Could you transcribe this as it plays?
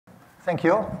Thank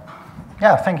you.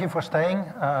 Yeah, thank you for staying.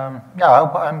 Yeah, I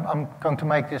hope I'm going to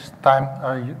make this time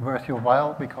worth your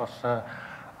while, because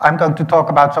I'm going to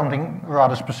talk about something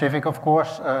rather specific, of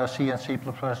course, C and C++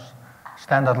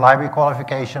 standard library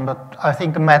qualification, but I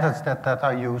think the methods that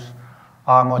I use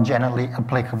are more generally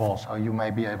applicable, so you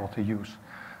may be able to use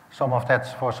some of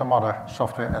that for some other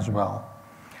software as well.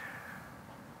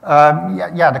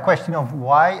 The question of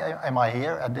why am I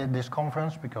here at this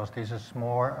conference, because this is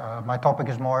more, my topic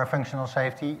is more a functional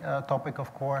safety topic,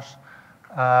 of course.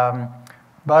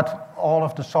 But all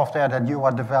of the software that you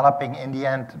are developing, in the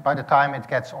end, by the time it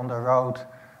gets on the road,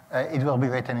 it will be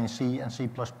written in C and C++,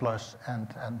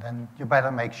 and then you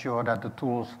better make sure that the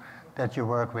tools that you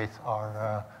work with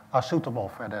are suitable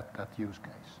for that use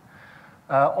case.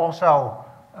 Also,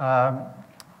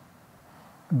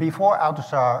 before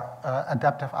AUTOSAR,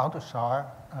 adaptive AUTOSAR,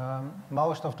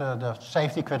 most of the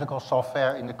safety critical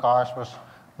software in the cars was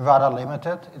rather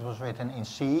limited. It was written in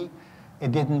C.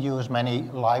 It didn't use many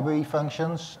library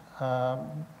functions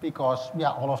because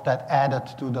all of that added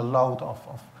to the load of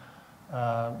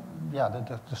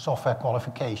the software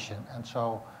qualification. And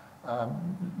so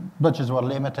budgets were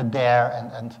limited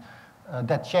there, and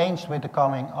that changed with the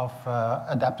coming of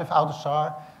adaptive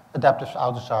AUTOSAR. Adaptive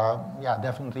AUTOSAR,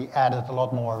 definitely added a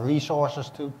lot more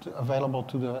resources available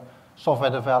to the software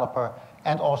developer,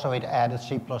 and also it added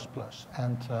C++.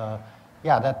 And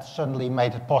that certainly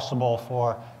made it possible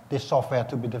for this software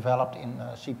to be developed in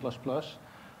C++,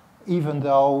 even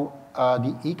though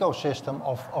the ecosystem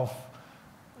of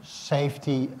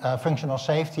safety, functional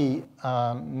safety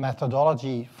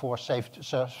methodology for C++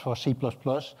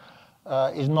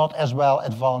 is not as well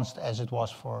advanced as it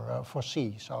was for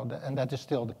C. So and that is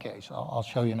still the case. I'll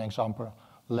show you an example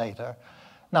later.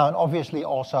 Now, and obviously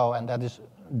also, and that is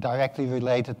directly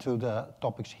related to the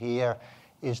topics here,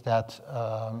 is that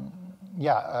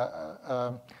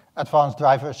advanced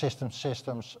driver assistance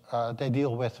systems, they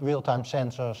deal with real-time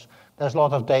sensors. There's a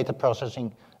lot of data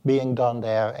processing being done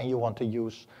there, and you want to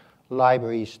use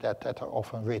libraries that are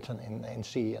often written in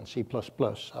C and C++.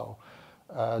 So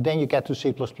then you get to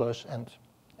C++, and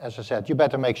as I said, you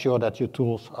better make sure that your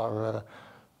tools are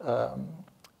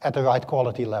at the right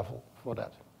quality level for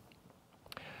that.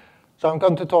 So I'm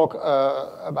going to talk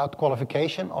about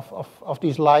qualification of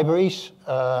these libraries,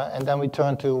 and then we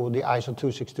turn to the ISO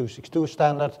 26262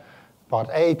 standard, part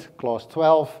 8, clause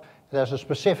 12. There's a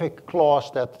specific clause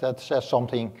that says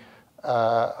something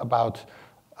about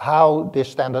how this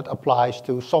standard applies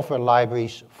to software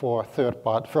libraries from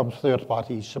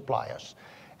third-party suppliers.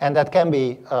 And that can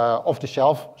be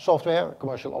off-the-shelf software,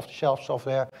 commercial off-the-shelf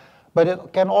software, but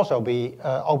it can also be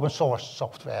open source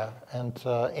software. And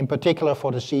in particular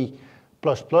for the C++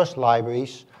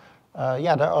 libraries,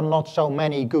 there are not so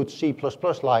many good C++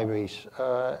 libraries.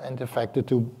 And in fact, the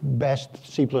two best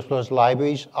C++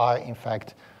 libraries are in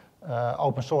fact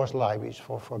open source libraries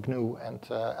for GNU and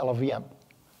LLVM.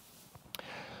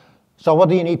 So what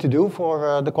do you need to do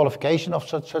for the qualification of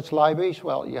such libraries?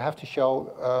 Well, you have to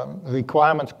show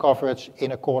requirement coverage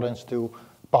in accordance to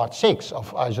part 6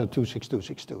 of ISO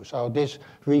 26262. So this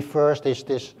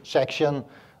section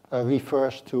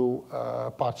refers to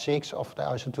part 6 of the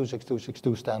ISO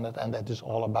 26262 standard, and that is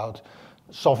all about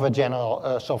software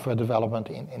development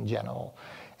in general.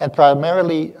 And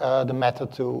primarily the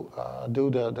method to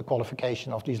do the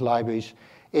qualification of these libraries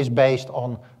is based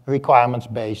on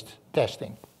requirements-based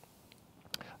testing.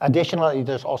 Additionally,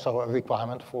 there's also a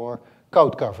requirement for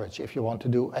code coverage. If you want to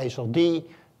do ASIL-D,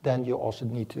 then you also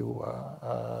need to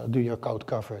do your code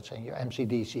coverage and your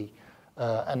MCDC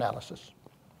analysis.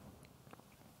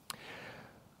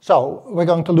 So we're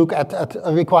going to look at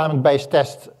a requirement-based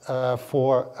test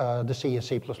for the C and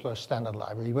C++ standard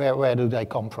library. Where do they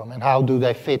come from, and how do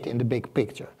they fit in the big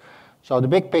picture? So the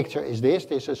big picture is this.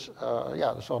 This is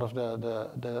sort of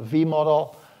the V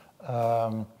model.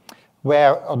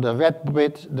 Where the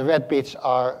red bits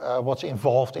are what's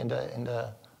involved in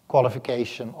the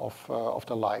qualification of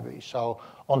the library. So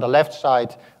on the left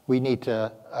side, we need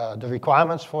the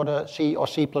requirements for the C or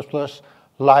C++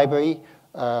 library.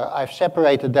 I've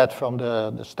separated that from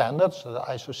the standards, the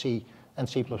ISO C and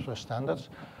C++ standards.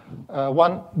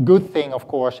 One good thing, of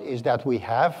course, is that we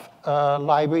have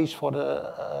libraries for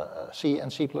the C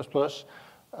and C++,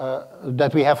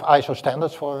 that we have ISO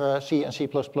standards for C and C++.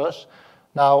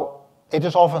 Now, it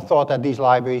is often thought that these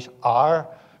libraries are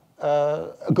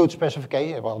a good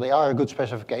specification. Well, they are a good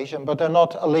specification, but they're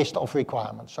not a list of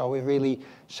requirements. So we really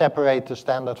separate the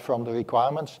standard from the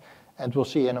requirements, and we'll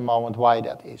see in a moment why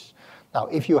that is. Now,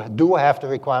 if you do have the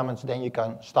requirements, then you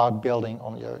can start building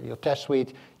on your test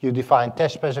suite. You define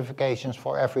test specifications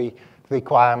for every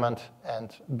requirement,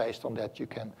 and based on that you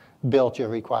can build your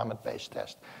requirement-based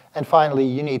test. And finally,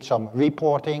 you need some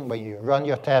reporting. When you run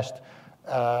your test,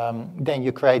 then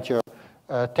you create your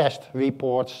test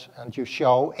reports, and you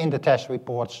show in the test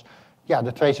reports,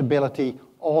 the traceability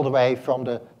all the way from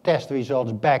the test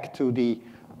results back to the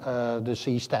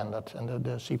C standard and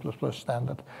the C++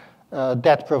 standard.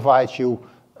 That provides you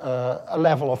a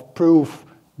level of proof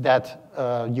that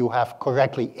you have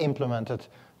correctly implemented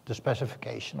the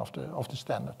specification of the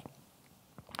standard.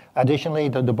 Additionally,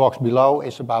 the box below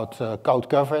is about code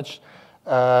coverage.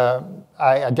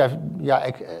 I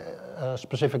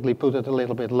specifically put it a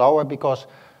little bit lower because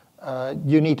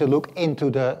you need to look into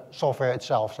the software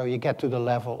itself, so you get to the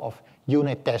level of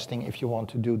unit testing if you want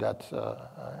to do that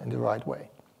in the right way.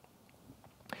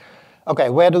 Okay,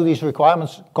 where do these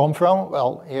requirements come from?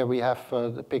 Well, here we have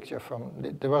the picture from,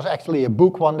 there was actually a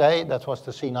book one day, that was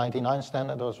the C99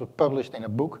 standard, that was published in a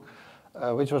book,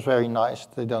 which was very nice.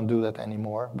 They don't do that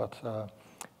anymore, but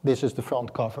this is the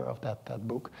front cover of that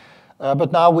book.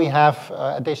 But now we have,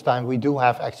 at this time, we do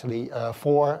have actually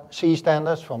 4 C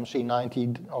standards, from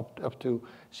C19 up to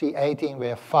C18. We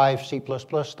have 5 C++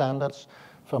 standards,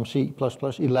 from C++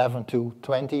 11 to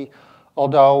 20.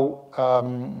 Although,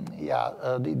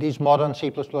 these modern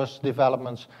C++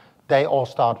 developments, they all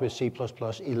start with C++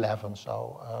 11.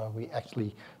 So we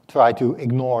actually try to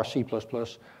ignore C++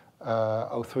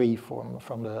 03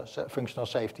 from the functional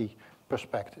safety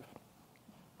perspective.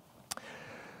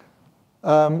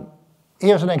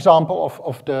 Here's an example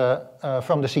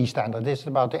from the C standard. This is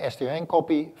about the strn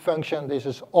copy function. This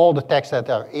is all the text that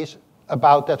there is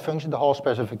about that function, the whole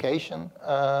specification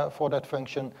for that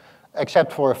function,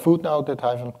 except for a footnote that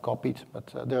I haven't copied,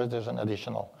 but there's an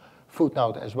additional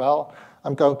footnote as well.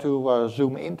 I'm going to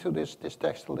zoom into this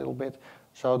text a little bit.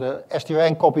 So the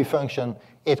strn copy function,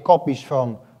 it copies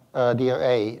from the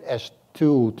array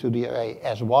S2 to the array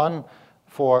S1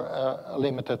 for a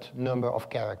limited number of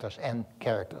characters, n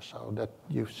characters, so that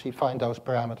you find those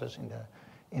parameters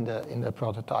in the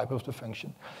prototype of the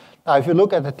function. Now, if you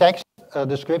look at the text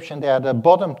description there, the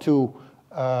bottom 2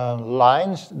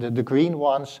 lines, the green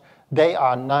ones, they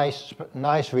are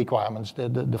nice requirements.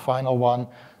 The final one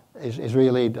is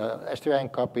really the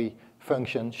strn copy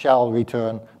function shall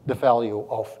return the value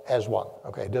of S1.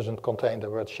 Okay, it doesn't contain the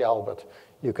word shall, but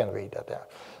you can read that there.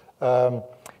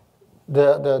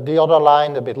 The other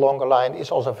line, the bit longer line,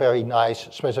 is also a very nice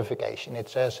specification. It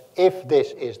says, if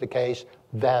this is the case,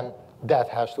 then that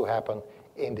has to happen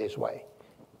in this way.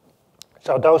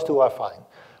 So those 2 are fine.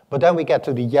 But then we get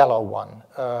to the yellow one.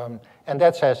 And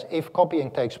that says, if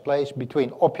copying takes place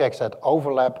between objects that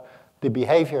overlap, the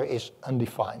behavior is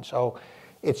undefined. So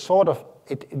it's sort of,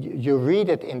 you read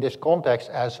it in this context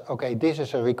as, okay, this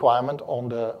is a requirement on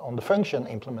the function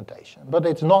implementation. But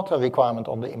it's not a requirement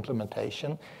on the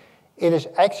implementation. It is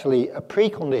actually a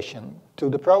precondition for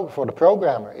the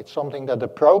programmer. It's something that the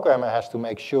programmer has to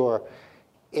make sure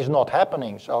is not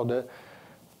happening. So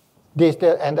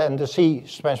the C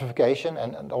specification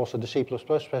and also the C++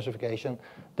 specification,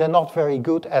 they're not very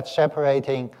good at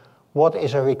separating what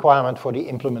is a requirement for the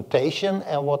implementation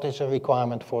and what is a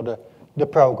requirement for the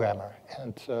programmer.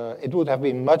 And it would have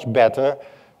been much better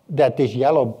that this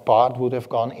yellow part would have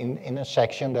gone in a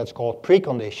section that's called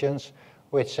preconditions,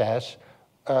 which says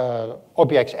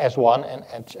objects S1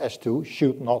 and S2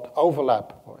 should not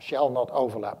overlap or shall not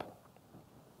overlap.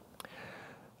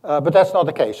 But that's not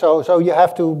the case. So you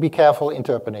have to be careful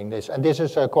interpreting this. And this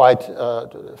is a quite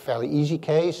fairly easy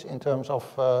case in terms of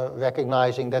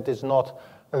recognizing that it's not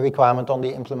a requirement on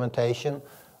the implementation.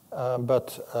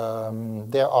 But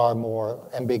there are more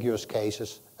ambiguous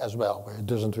cases as well, where it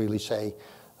doesn't really say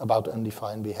about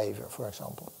undefined behavior, for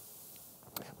example.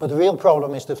 But the real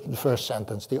problem is the first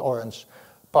sentence, the orange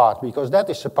part, because that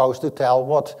is supposed to tell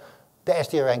what the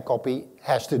strn copy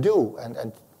has to do.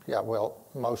 And yeah, well,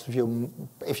 most of you,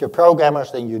 if you're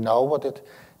programmers, then you know what it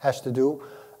has to do.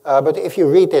 But if you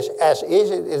read this as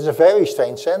is, it is a very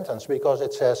strange sentence, because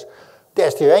it says the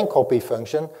strn copy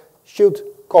function should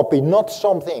copy not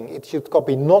something, it should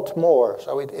copy not more.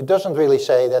 So it doesn't really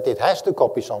say that it has to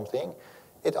copy something.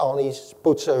 It only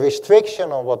puts a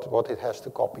restriction on what it has to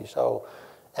copy. So,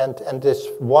 and this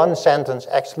one sentence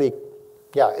actually,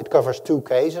 yeah, it covers 2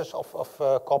 cases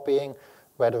of copying,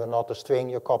 whether or not the string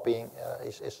you're copying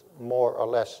is more or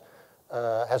less,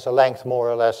 has a length more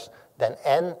or less than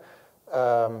n.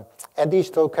 And these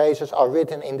 2 cases are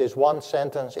written in this one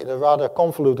sentence in a rather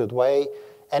convoluted way,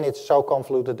 and it's so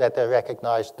convoluted that they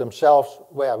recognize themselves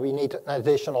where we need an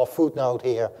additional footnote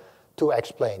here to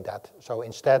explain that. So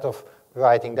instead of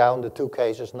writing down the 2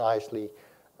 cases nicely,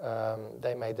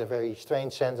 they made a very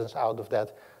strange sentence out of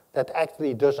that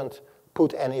actually doesn't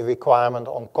put any requirement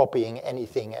on copying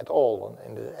anything at all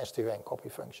in the string copy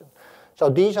function. So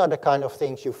these are the kind of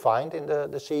things you find in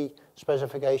the C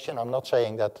specification. I'm not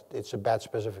saying that it's a bad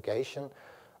specification.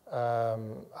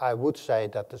 I would say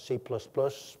that the C++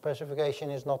 specification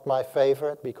is not my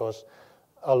favorite because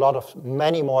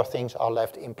many more things are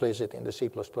left implicit in the C++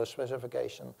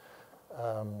 specification.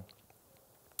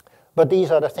 But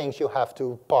these are the things you have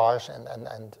to parse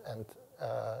and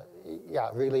yeah,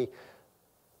 really,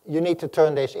 you need to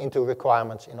turn this into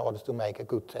requirements in order to make a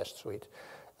good test suite.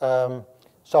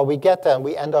 So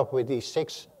we end up with these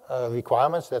 6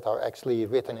 requirements that are actually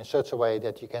written in such a way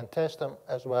that you can test them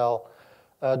as well.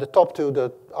 The top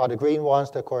 2 are the green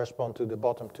ones that correspond to the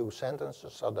bottom 2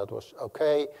 sentences, so that was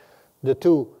okay. The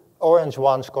 2 orange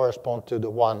ones correspond to the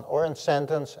 1 orange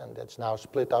sentence, and that's now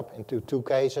split up into 2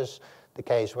 cases. The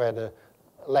case where the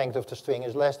length of the string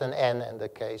is less than n, and the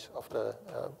case of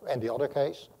and the other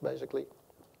case, basically.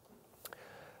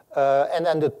 And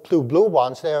then the 2 blue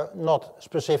ones, they're not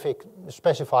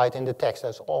specified in the text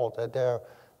at all.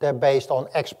 They're based on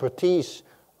expertise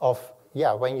of,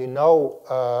 yeah, when you know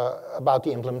about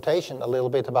the implementation, a little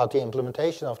bit about the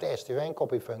implementation of the string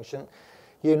copy function,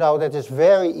 you know that it's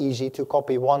very easy to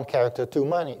copy one character too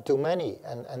many.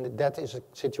 And that is a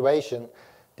situation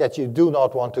that you do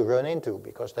not want to run into,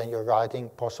 because then you're writing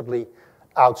possibly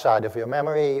outside of your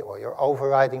memory, or you're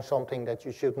overwriting something that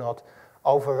you should not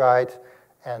overwrite.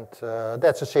 And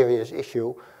that's a serious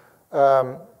issue.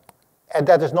 And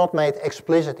that is not made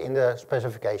explicit in the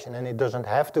specification, and it doesn't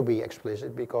have to be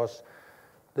explicit because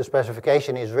the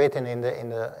specification is written in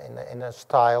a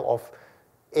style of,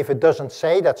 if it doesn't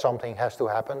say that something has to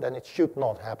happen, then it should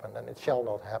not happen, and it shall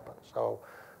not happen. So,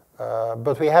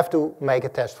 but we have to make a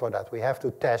test for that. We have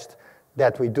to test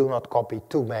that we do not copy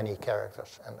too many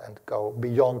characters and go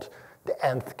beyond the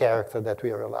nth character that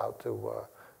we are allowed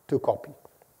to copy.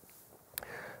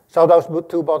 So those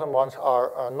 2 bottom ones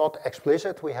are not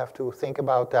explicit. We have to think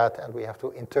about that, and we have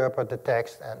to interpret the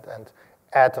text and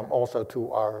add them also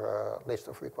to our list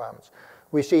of requirements.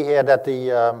 We see here that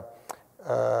the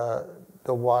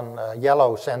one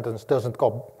yellow sentence doesn't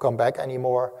come back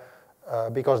anymore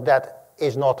because that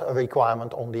is not a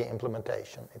requirement on the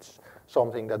implementation. It's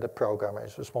something that the programmer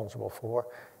is responsible for,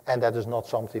 and that is not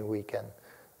something we can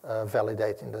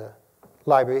validate in the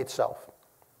library itself.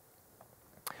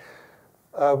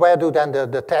 Where do then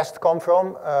the tests come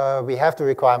from? We have the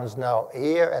requirements now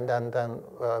here, and then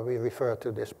we refer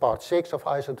to this part 6 of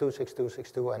ISO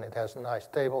 26262, and it has a nice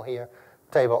table here,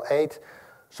 table 8.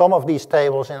 Some of these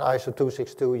tables in ISO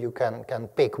 262, you can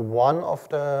pick one of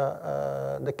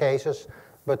the cases,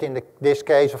 but in this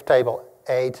case of table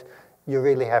 8, you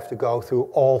really have to go through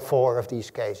all 4 of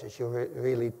these cases. You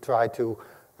really try to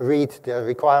read the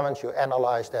requirements, you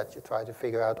analyze that, you try to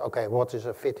figure out, okay, what is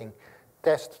a fitting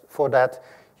test for that.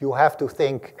 You have to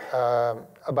think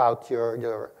about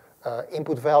your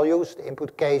input values, the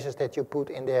input cases that you put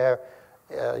in there.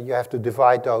 You have to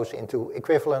divide those into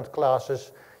equivalent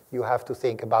classes. You have to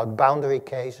think about boundary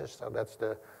cases. So that's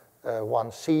the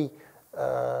 1C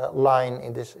line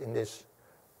in this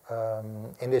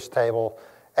table.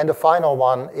 And the final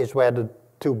one is where the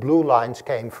 2 blue lines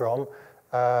came from.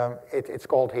 It's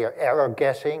called here error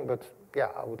guessing, but yeah,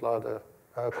 I would rather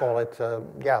call it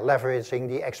leveraging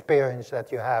the experience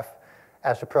that you have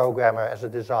as a programmer, as a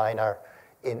designer,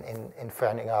 in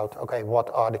finding out, okay, what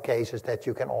are the cases that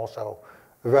you can also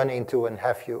run into and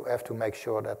have to make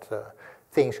sure that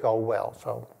things go well.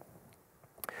 So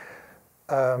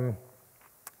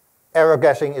error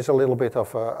guessing is a little bit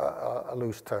of a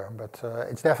loose term, but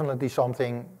it's definitely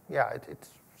something, yeah, it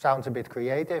sounds a bit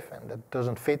creative and it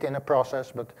doesn't fit in a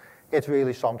process, but it's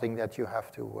really something that you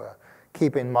have to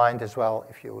keep in mind as well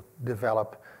if you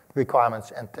develop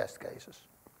requirements and test cases.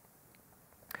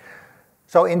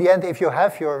 So in the end, if you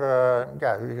have your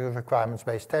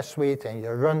requirements-based test suite and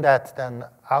you run that, then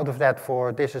out of that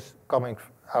this is coming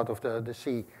out of the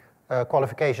C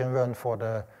qualification run for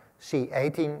the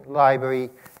C18 library,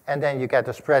 and then you get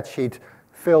a spreadsheet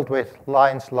filled with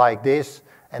lines like this,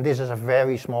 and this is a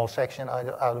very small section out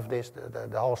of this.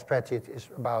 The whole spreadsheet is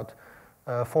about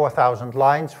 4,000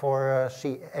 lines for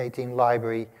C18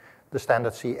 library, the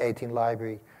standard C18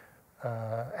 library,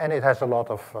 and it has a lot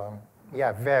of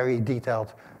very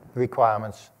detailed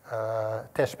requirements,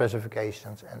 test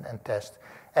specifications, and test.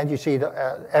 And you see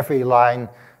every line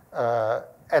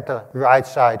at the right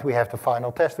side, we have the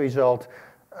final test result.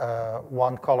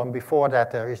 One column before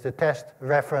that, there is the test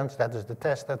reference. That is the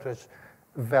test that was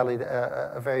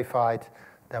verified.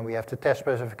 Then we have the test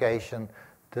specification,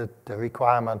 the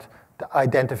requirement. The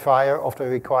identifier of the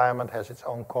requirement has its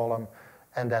own column.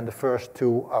 And then the first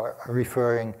 2 are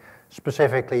referring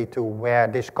specifically to where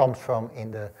this comes from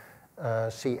in the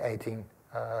C18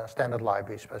 standard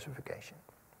library specification.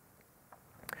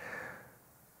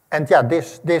 And yeah,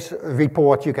 this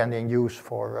report you can then use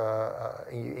for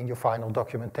in your final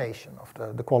documentation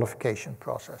of the qualification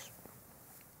process.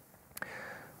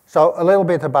 So a little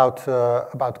bit about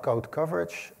code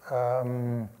coverage.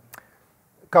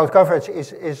 Code coverage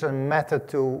is a method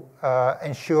to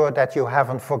ensure that you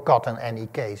haven't forgotten any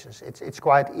cases. It's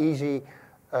quite easy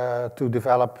to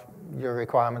develop your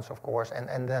requirements, of course,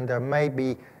 and then there may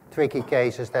be tricky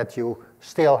cases that you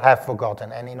still have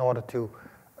forgotten. And in order to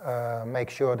make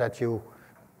sure that you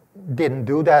didn't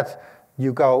do that,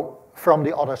 you go from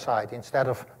the other side. Instead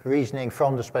of reasoning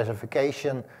from the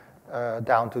specification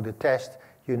down to the test,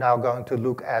 you're now going to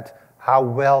look at how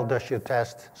well does your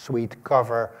test suite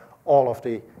cover all of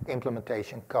the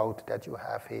implementation code that you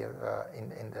have here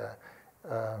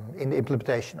in the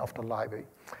implementation of the library.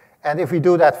 And if we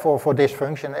do that for this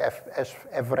function,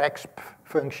 fexp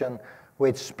function,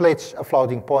 which splits a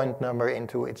floating point number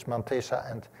into its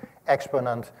mantissa and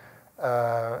exponent,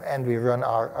 and we run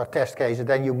our test cases,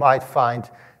 then you might find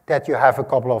that you have a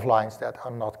couple of lines that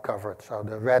are not covered. So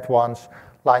the red ones,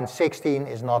 line 16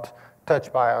 is not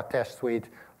touched by our test suite.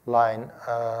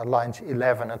 Lines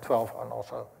 11 and 12 are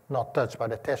also not touched by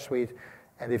the test suite.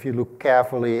 And if you look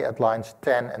carefully at lines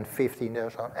 10 and 15,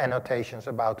 there's some annotations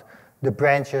about the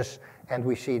branches, and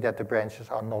we see that the branches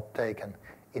are not taken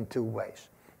in two ways.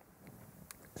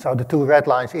 So the two red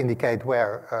lines indicate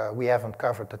where we haven't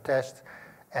covered the test,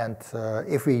 and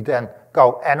if we then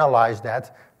go analyze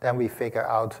that, then we figure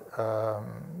out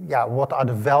what are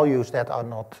the values that are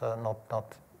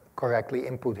not correctly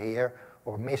input here,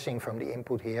 or missing from the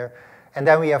input here. And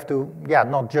then we have to,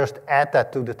 not just add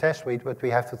that to the test suite, but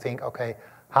we have to think, okay,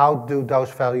 how do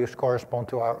those values correspond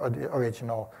to our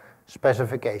original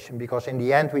specification? Because in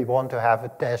the end, we want to have a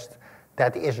test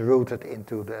that is rooted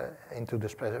into the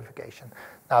specification.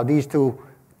 Now, these two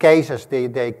cases,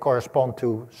 they correspond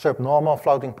to subnormal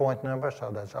floating point numbers,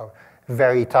 so that's our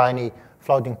very tiny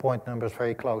floating point numbers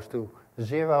very close to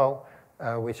 0,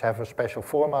 which have a special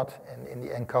format in the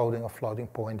encoding of floating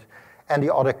point. And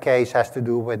the other case has to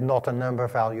do with not a number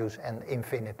values and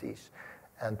infinities.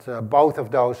 And both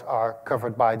of those are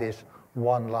covered by this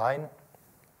one line.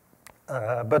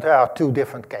 But there are two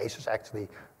different cases, actually.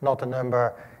 Not a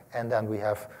number, and then we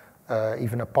have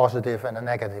even a positive and a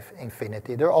negative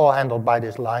infinity. They're all handled by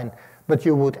this line, but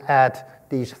you would add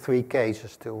these three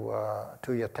cases to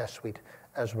your test suite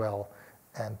as well.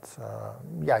 And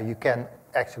you can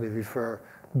actually refer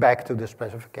back to the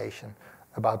specification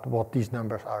about what these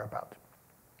numbers are about.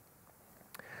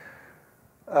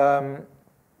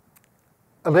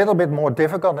 A little bit more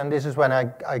difficult, and this is when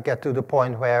I get to the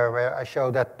point where I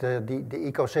show that the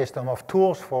ecosystem of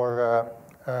tools for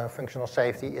functional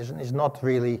safety is not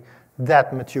really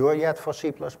that mature yet for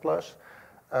C++.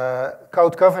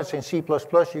 Code coverage in C++,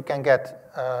 you can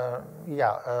get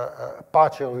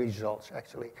partial results,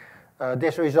 actually.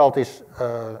 This result is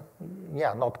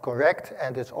not correct,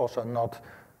 and it's also not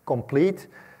complete.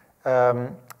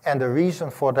 And the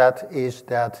reason for that is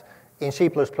that in C++,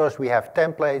 we have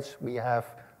templates, we have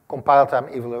compile time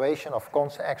evaluation of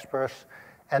const expers,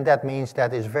 and that means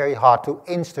that it's very hard to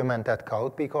instrument that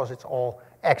code because it's all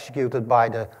executed by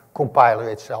the compiler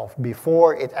itself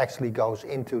before it actually goes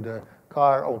into the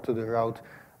car, onto the road.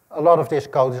 A lot of this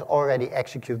code is already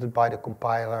executed by the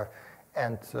compiler,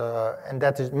 and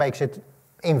that makes it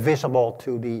invisible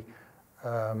to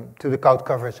the code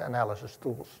coverage analysis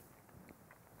tools,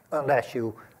 unless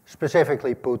you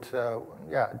specifically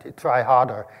try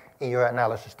harder in your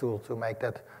analysis tool to make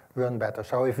that run better.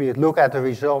 So if we look at the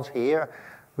results here,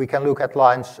 we can look at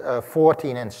lines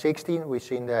 14 and 16. We've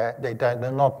seen that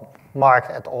they're not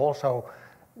marked at all, so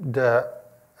the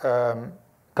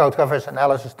code coverage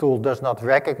analysis tool does not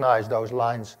recognize those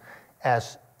lines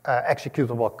as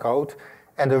executable code.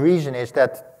 And the reason is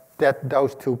that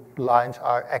those two lines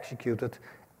are executed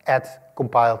at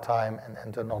compile time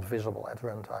and they're not visible at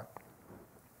runtime.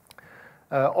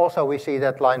 Also, we see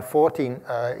that line 14,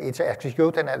 it's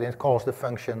executed and it calls the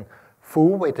function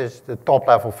foo. It is the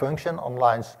top-level function on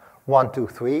lines 1, 2,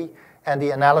 3. And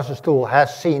the analysis tool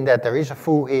has seen that there is a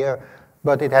foo here,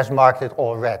 but it has marked it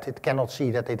all red. It cannot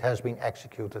see that it has been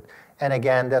executed. And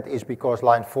again, that is because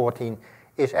line 14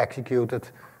 is executed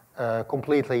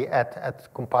completely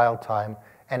at compile time,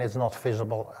 and it's not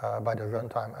visible by the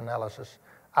runtime analysis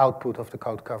output of the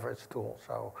code coverage tool.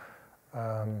 So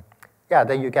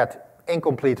then you get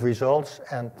incomplete results,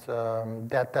 and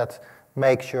that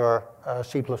makes your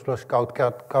C++ code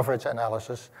coverage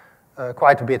analysis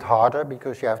quite a bit harder,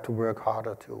 because you have to work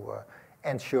harder to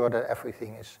ensure that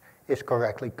everything is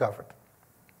correctly covered.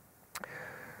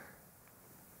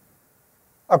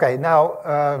 Okay,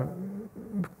 now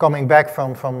coming back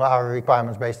from our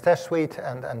requirements-based test suite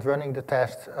and running the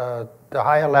test, the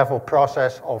higher level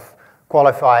process of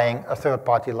qualifying a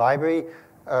third-party library.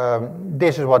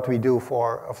 This is what we do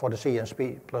for the C and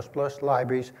C++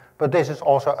 libraries, but this is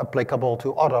also applicable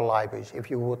to other libraries. If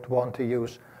you would want to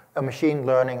use a machine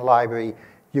learning library,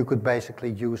 you could basically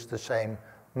use the same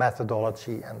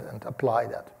methodology and apply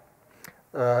that.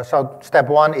 So step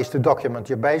one is to document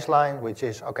your baseline, which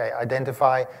is, okay,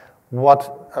 identify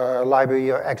what library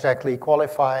you're exactly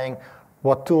qualifying,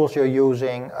 what tools you're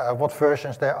using, what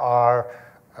versions there are,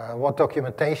 what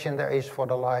documentation there is for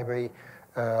the library,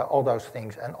 all those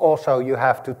things. And also you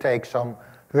have to take some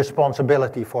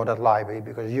responsibility for that library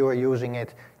because you are using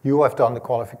it, you have done the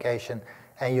qualification,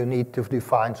 and you need to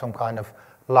define some kind of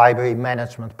library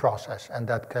management process. And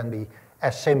that can be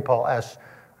as simple as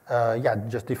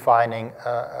just defining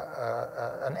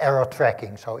an error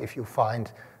tracking. So if you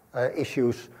find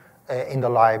issues in the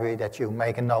library, that you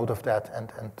make a note of that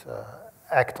and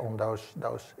act on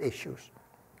those issues.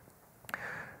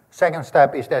 Second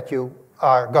step is that you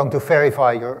are going to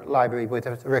verify your library with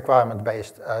a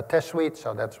requirement-based test suite.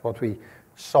 So that's what we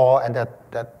saw, and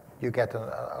that you get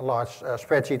a large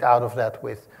spreadsheet out of that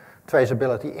with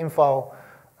traceability info.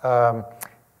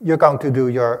 You're going to do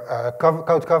your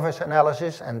code coverage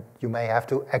analysis, and you may have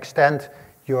to extend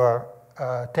your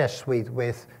test suite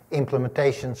with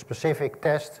implementation-specific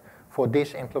tests for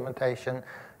this implementation.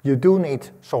 You do need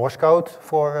source code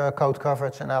for code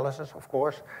coverage analysis, of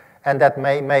course, and that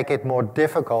may make it more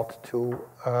difficult to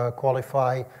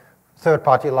qualify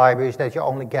third-party libraries that you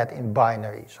only get in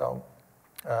binary. So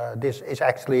this is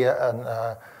actually an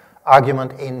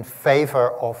argument in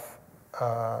favor of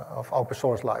open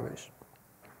source libraries.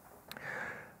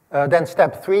 Then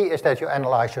step 3 is that you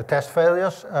analyze your test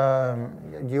failures.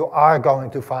 You are going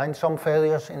to find some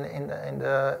failures in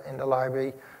the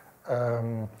library.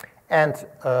 You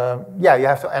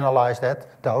have to analyze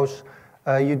those.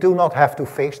 You do not have to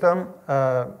fix them.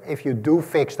 If you do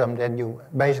fix them, then you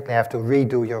basically have to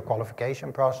redo your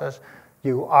qualification process.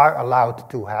 You are allowed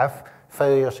to have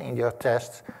failures in your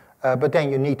tests, but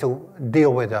then you need to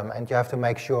deal with them, and you have to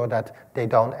make sure that they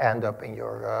don't end up in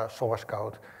your source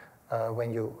code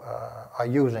when you are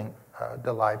using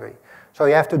the library. So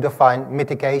you have to define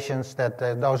mitigations, that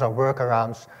those are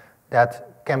workarounds that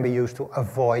can be used to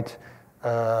avoid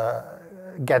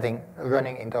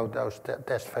running into those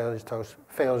test failures, those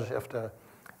failures of the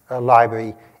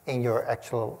library in your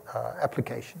actual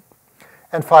application.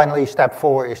 And finally, step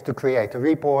 4 is to create a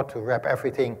report to wrap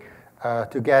everything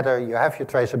together. You have your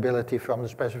traceability from the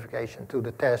specification to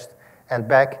the test and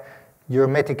back. Your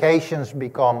mitigations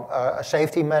become a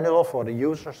safety manual for the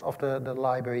users of the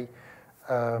library.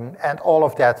 And all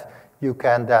of that you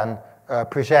can then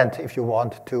present, if you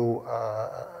want, to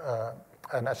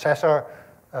an assessor,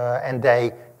 and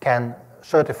they can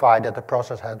certify that the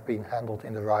process has been handled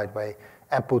in the right way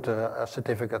and put a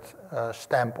certificate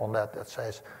stamp on that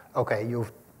says, okay,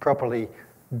 you've properly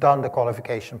done the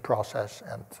qualification process,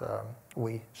 and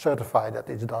we certify that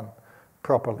it's done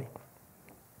properly.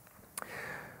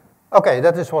 Okay,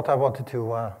 that is what I wanted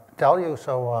to tell you,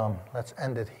 so let's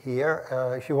end it here.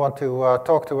 If you want to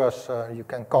talk to us, you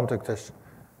can contact us,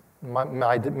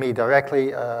 me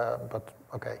directly, but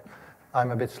okay,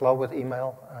 I'm a bit slow with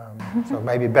email, so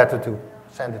maybe better to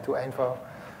send it to info.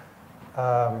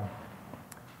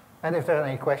 And if there are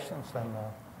any questions, then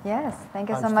yes, thank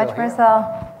you I'm so much, still here.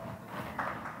 Marcel.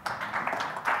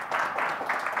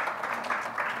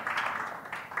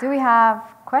 Do we have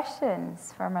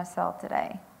questions for Marcel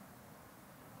today?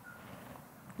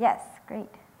 Yes, great.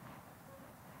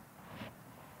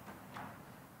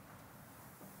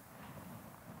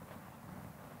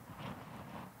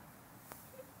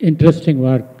 Interesting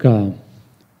work.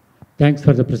 Thanks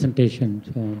for the presentation.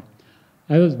 So,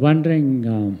 I was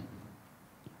wondering,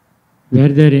 were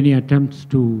there any attempts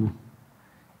to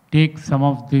take some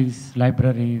of these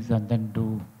libraries and then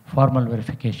do formal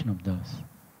verification of those?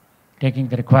 Taking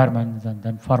the requirements and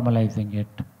then formalizing it,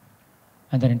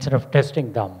 and then instead of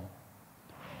testing them,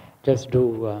 just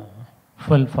do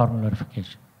full formal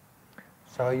verification.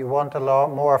 So you want a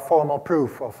more formal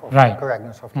proof of right. the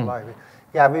correctness of the library.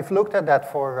 Yeah, we've looked at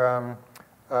that for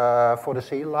the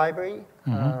C library.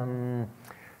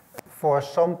 For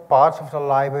some parts of the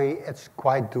library, it's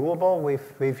quite doable.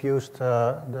 We've used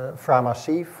the Frama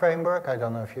C framework. I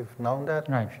don't know if you've known that.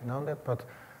 Right. If you've known that, but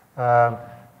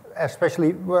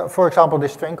especially, for example, the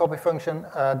string copy function,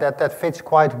 that fits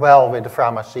quite well with the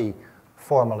Frama C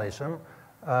formalism.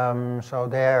 So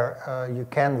there you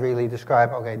can really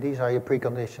describe, okay, these are your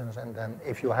preconditions, and then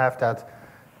if you have that,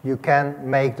 you can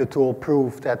make the tool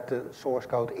prove that the source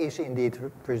code is indeed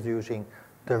producing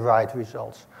the right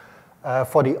results.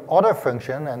 For the other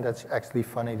function, and that's actually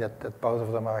funny that both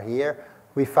of them are here,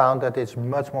 we found that it's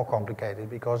much more complicated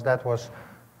because that was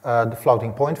the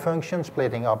floating point function,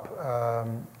 splitting up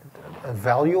a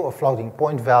value, a floating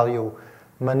point value,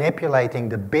 manipulating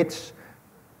the bits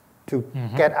to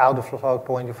get out the float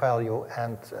point value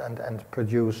and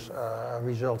produce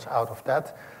results out of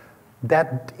that.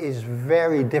 That is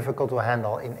very difficult to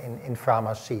handle in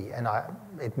pharmacy, and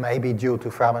it may be due to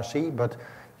pharmacy, but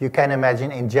you can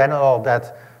imagine in general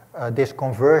that this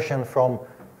conversion from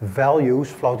values,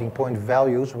 floating point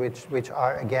values, which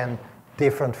are again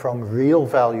different from real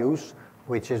values,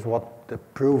 which is what the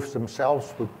proofs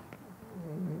themselves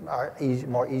are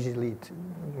more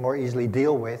easily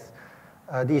deal with.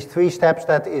 These 3 steps,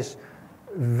 that is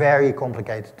very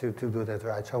complicated to do that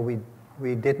right. So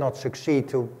we did not succeed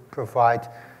to provide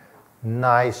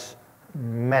nice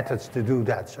methods to do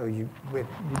that. So with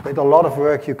a lot of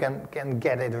work you can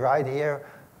get it right here,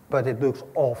 but it looks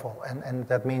awful. And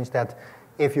that means that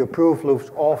if your proof looks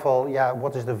awful, yeah,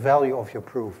 what is the value of your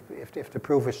proof? If the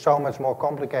proof is so much more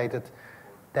complicated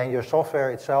than your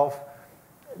software itself,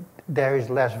 there is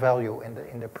less value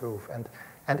in the proof.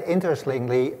 And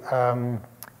interestingly,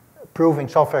 proving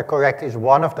software correct is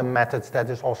one of the methods that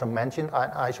is also mentioned in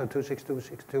ISO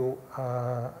 26262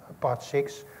 part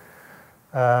 6.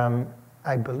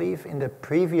 I believe in the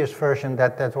previous version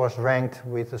that was ranked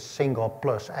with a single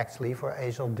plus actually for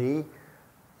ASIL D.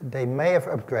 They may have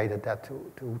upgraded that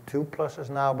to 2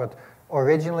 pluses now, but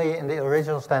originally in the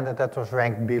original standard that was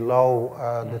ranked below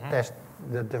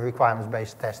the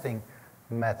requirements-based testing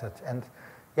method. And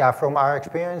yeah, from our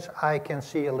experience, I can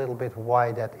see a little bit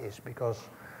why that is, because,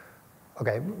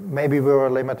 okay, maybe we were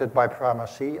limited by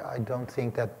pharmacy. I don't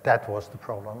think that was the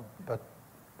problem, but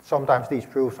sometimes these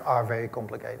proofs are very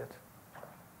complicated.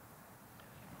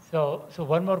 So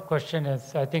one more question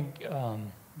is, I think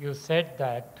you said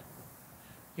that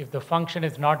if the function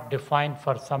is not defined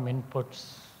for some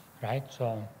inputs, right?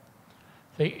 So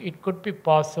it could be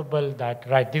possible that,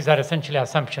 right, these are essentially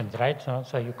assumptions, right?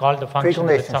 So you call the function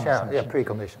with some assumption. Yeah,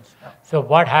 preconditions. Yeah. So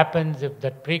what happens if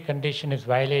that precondition is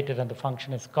violated and the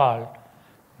function is called?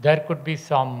 There could be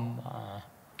some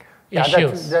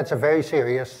issues. That's a very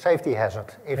serious safety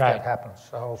hazard if that happens.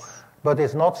 So, but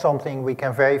it's not something we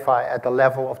can verify at the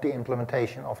level of the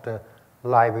implementation of the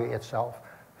library itself.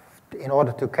 In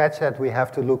order to catch that, we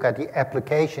have to look at the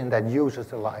application that uses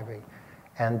the library.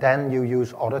 And then you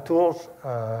use other tools,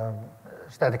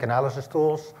 static analysis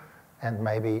tools, and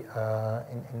maybe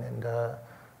in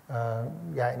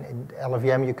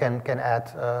LLVM you can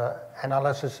add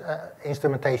analysis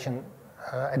instrumentation,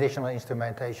 additional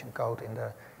instrumentation code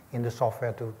in the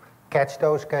software to catch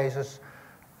those cases.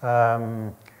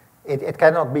 It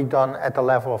cannot be done at the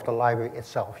level of the library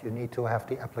itself. You need to have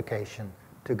the application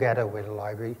together with the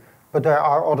library. But there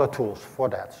are other tools for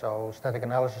that. So static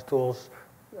analysis tools,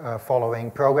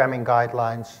 following programming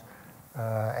guidelines,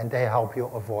 and they help you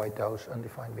avoid those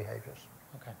undefined behaviors.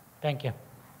 Okay, thank you.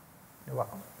 You're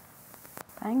welcome.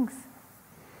 Thanks.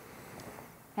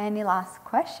 Any last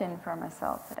question for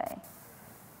Marcel today?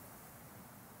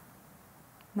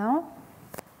 No?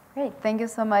 Great. Thank you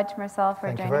so much, Marcel,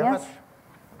 for joining us. Thank you very much.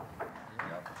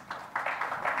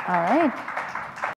 All right.